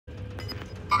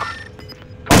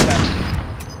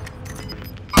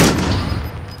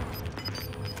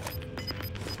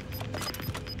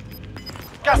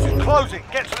Gas is closing.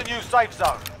 Get to the new safe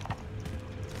zone.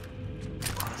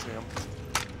 I see him.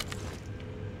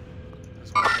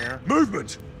 There's one here.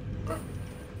 Movement!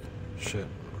 Shit.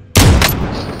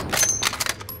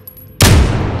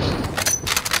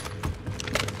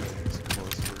 He's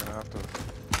close. We're gonna have to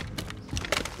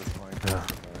flank Yeah.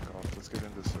 back off. Let's get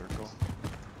into circle.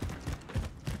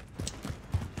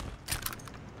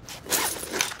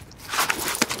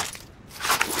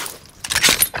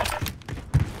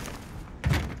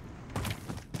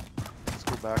 Let's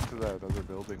go back to that other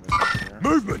building that's in here.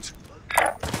 Movement!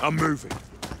 I'm moving.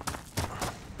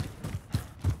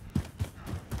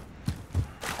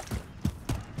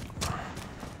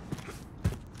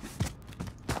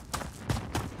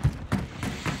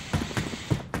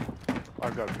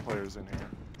 I've got players in here.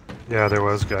 Yeah, there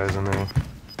was guys in there.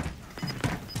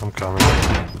 I'm coming.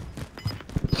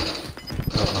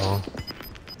 Uh-oh.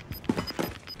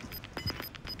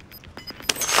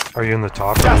 Are you in the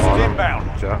top or Gas is bottom?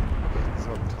 inbound. Yeah. He's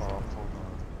up top. Hold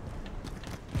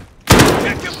on.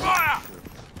 Check your fire!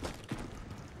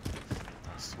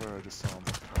 I swear I just saw him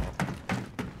up top.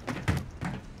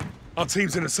 Our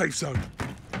team's in a safe zone.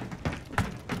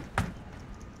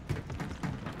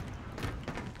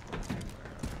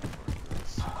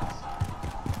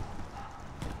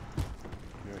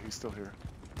 Yeah, he's still here.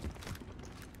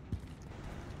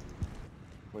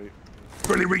 Wait.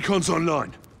 Friendly recon's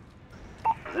online.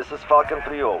 This is Falcon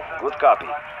 3-0. Good copy.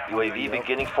 UAV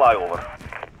beginning flyover.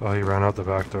 Oh, he ran out the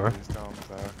back door. He's down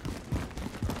the back.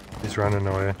 He's running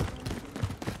away.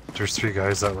 There's 3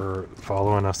 guys that were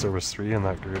following us. There was 3 in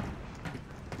that group.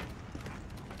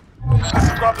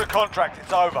 Grab the contract.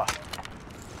 It's over.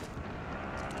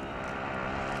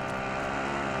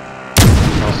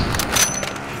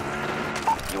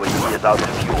 UAV is out of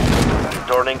fuel.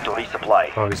 Returning to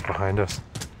resupply. Oh, he's behind us.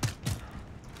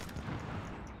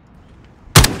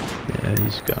 Yeah,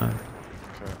 he's gone.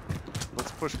 Okay.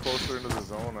 Let's push closer into the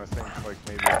zone. I think, like,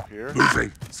 maybe up here.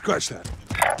 Moving. Scratch that.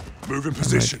 Move in I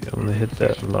position. might be able to hit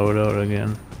that loadout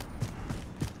again.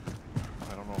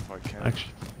 I don't know if I can.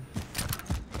 Actually,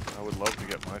 I would love to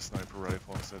get my sniper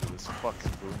rifle instead of this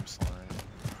fucking boom slide.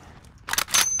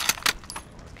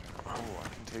 Okay. Oh, I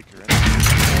can take your enemy.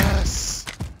 Yes!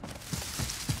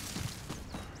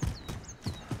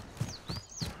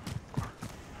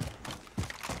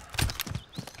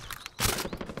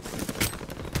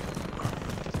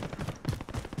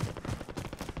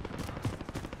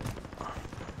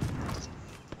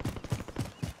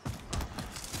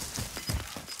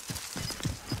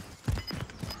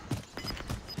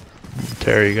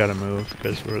 Terry, you gotta move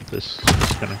because this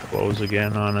is gonna close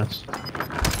again on us.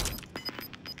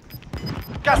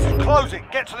 Gas is closing.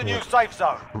 Get to the new safe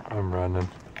zone. I'm running.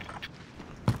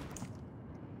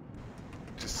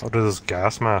 Just What do those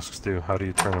gas masks do? How do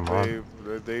you turn them on?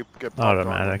 they get popped on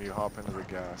Automatic. when you hop into the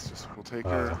gas. Just we'll take Oh,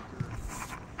 her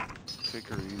yeah. take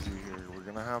her easy here. We're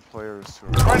gonna have players who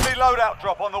are Friendly loadout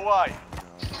drop on the way.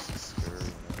 God, this is scary,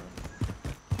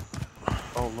 man.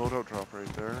 Oh, loadout drop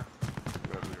right there.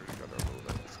 Good, we already got our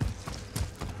loadouts.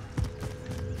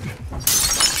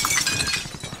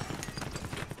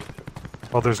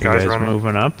 Oh, there's You guys guys running.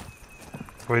 moving up?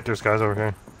 Wait, there's guys over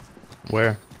here.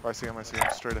 Where? I see him,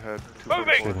 straight ahead.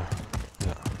 Moving! 244.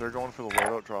 Yeah. They're going for the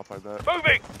loadout drop, I bet.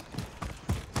 Moving.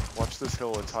 Watch this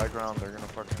hill, it's high ground. They're gonna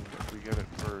fucking, if we get it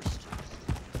first.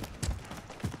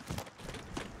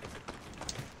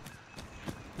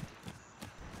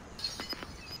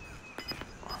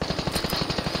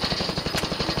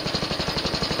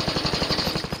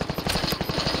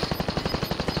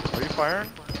 Are you firing?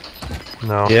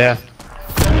 No. Yeah.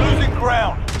 Losing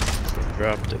ground.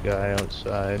 Dropped a guy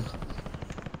outside.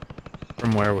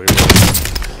 From where we were.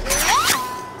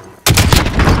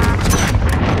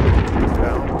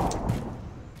 Down.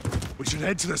 We should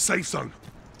head to the safe zone.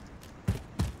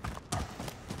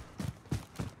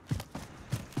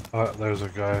 There's a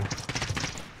guy.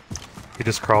 He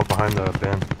just crawled behind the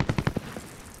bin.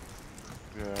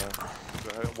 Yeah.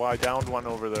 Well, I downed one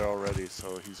over there already,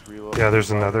 so he's reloading. Yeah, there's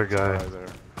another guy. There.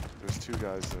 There's 2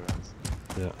 guys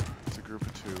there. Yeah. It's a group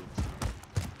of 2.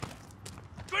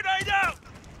 Grenade out!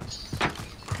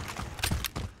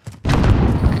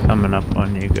 Coming up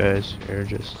on you guys here,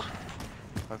 just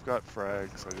I've got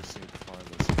frags, I just need to find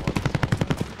this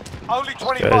one. Only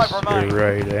 25 guys remain. to your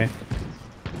right, eh?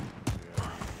 Yeah.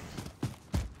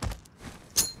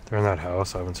 They're in that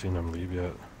house. I haven't seen them leave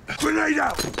yet. Grenade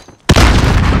out!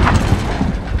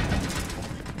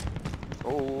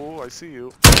 Oh, I see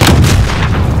you.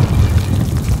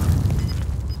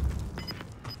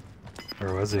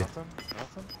 Where was he? Nothing?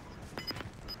 Nothing?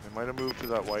 They might have moved to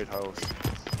that white house.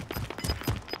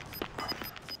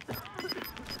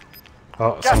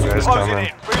 Oh, Gas some is guys closing coming.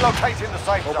 in. Relocating the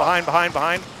safe Oh, zone.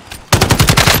 behind.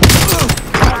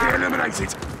 Target eliminated.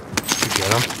 Did you get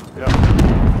him? Yep.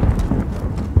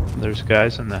 There's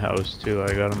guys in the house too.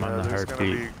 I got them on the There's gonna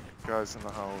heartbeat. be guys in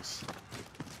the house.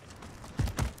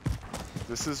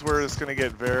 This is where it's gonna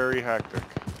get very hectic.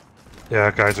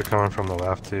 Yeah, guys are coming from the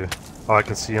left too. Oh, I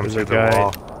can see him There's through a the guy.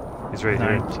 wall. He's right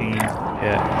here. 19.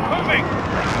 Yeah, Moving.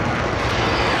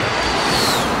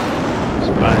 he's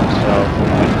by himself.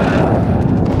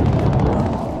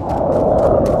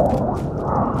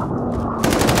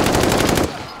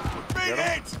 Big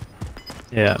hit.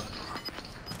 Yeah.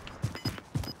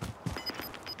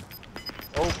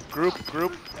 Oh, group.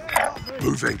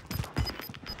 Moving.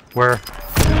 Where?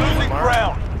 Losing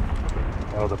ground.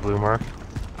 Oh, the blue mark.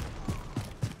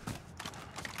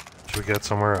 Should we get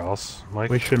somewhere else, Mike?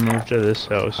 We should move to this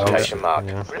house. House. Yeah. Station marked.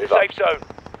 Yeah. We're in the safe zone.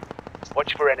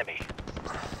 Watch for enemy.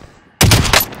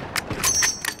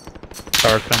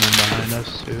 Car coming behind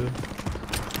us too.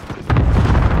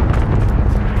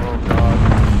 Oh god.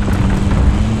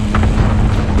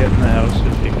 Get in the house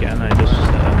if you can. I just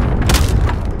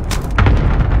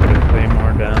put a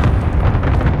claymore down.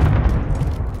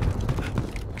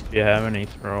 If you have any,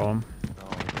 throw them. No,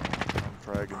 I'm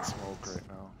fragging smoke right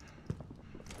now.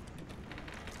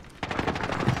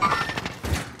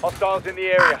 Hostiles in the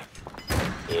area.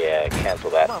 Yeah, cancel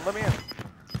that. Come on, let me in.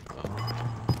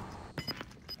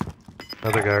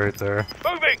 Another guy right there.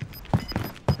 Moving.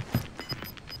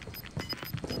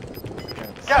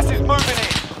 Gas is moving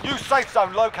in. New safe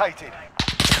zone located.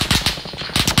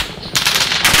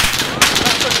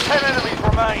 Less than 10 enemies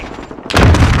remain.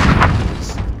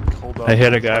 Just hold on. I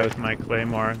hit a guy with my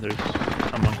claymore. There's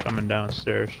someone coming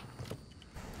downstairs.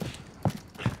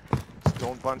 Just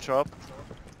don't bunch up.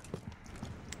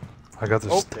 I got the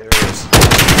Oh. stairs.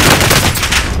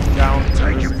 Down.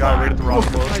 There's a guy right at the rock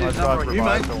close. I saw it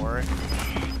revive, don't worry.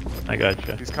 I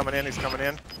gotcha. He's coming in.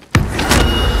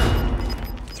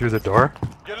 Through the door?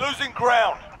 You're losing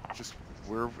ground. Just,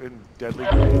 we're in deadly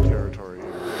grenade territory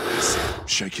here.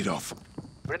 Shake it off.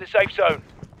 We're in the safe zone.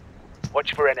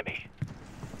 Watch for enemy.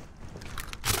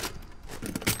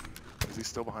 Is he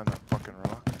still behind that fucking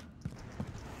rock?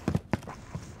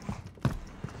 No,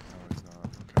 he's not.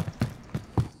 Okay.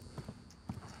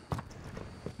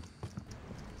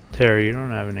 Terry, you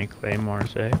don't have any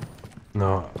claymores, eh?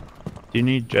 No. Do you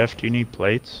need, Jeff, do you need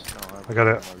plates? No, I got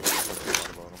it. I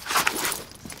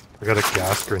I got a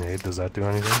gas grenade. Does that do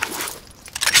anything?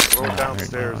 Throw it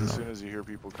downstairs no, as no. soon as you hear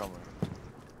people coming.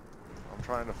 I'm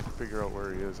trying to figure out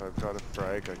where he is. I've got a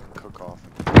frag I can cook off.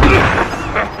 Oh,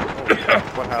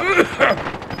 what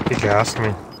happened? He gassed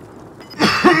me.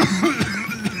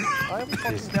 I have a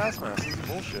fucking gas mask. This is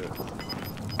bullshit.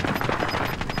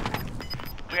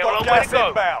 We have a Got long way gas to go.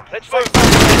 inbound. Let's Safe move.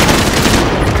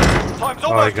 zone. Time's Oh,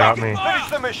 almost he got up. me. Finish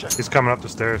the mission. He's coming up the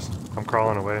stairs. I'm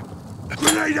crawling away.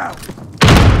 Grenade out.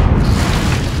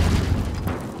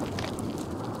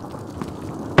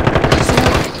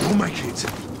 We'll make it.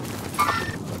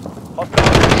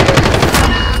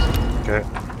 Okay.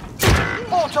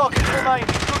 4 targets remain.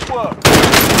 Good work.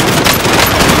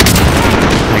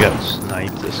 I got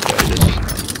sniped. This guy just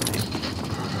sniped me.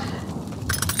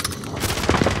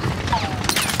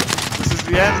 This is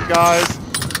the end, guys.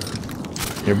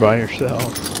 You're by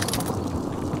yourself.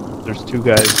 There's 2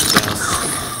 guys down.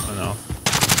 Oh no.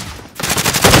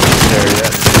 There,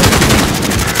 yeah.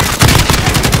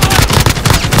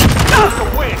 That's a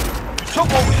win. You took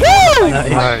what we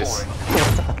needed. Nice.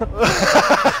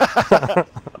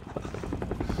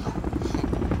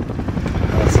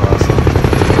 That's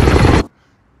awesome.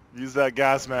 Use that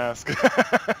gas mask.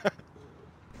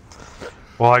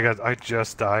 Well, I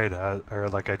just died or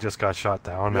like I just got shot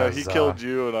down. Yeah, as, he killed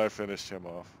you and I finished him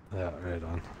off. Yeah, right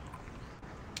on.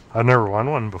 I've never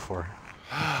won one before.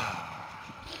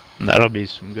 That'll be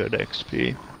some good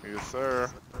XP. Yes, sir.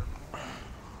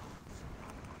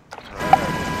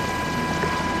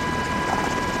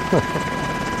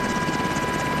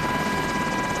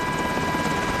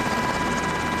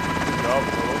 Good job,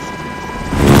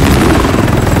 fellas.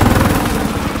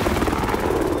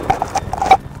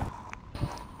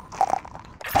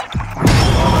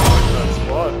 That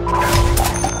squad.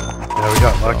 Yeah, we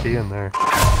got lucky in there.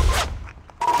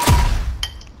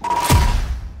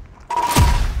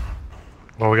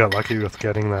 Well, we got lucky with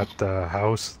getting that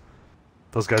house.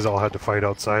 Those guys all had to fight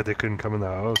outside. They couldn't come in the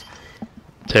house.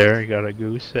 Terry got a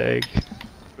goose egg.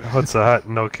 What's that?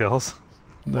 No kills?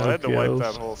 Well, I had to wipe kills.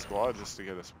 that whole squad just to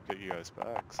get you guys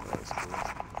back, so that was cool.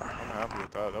 I'm happy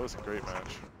with that. That was a great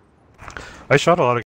match. I shot a lot of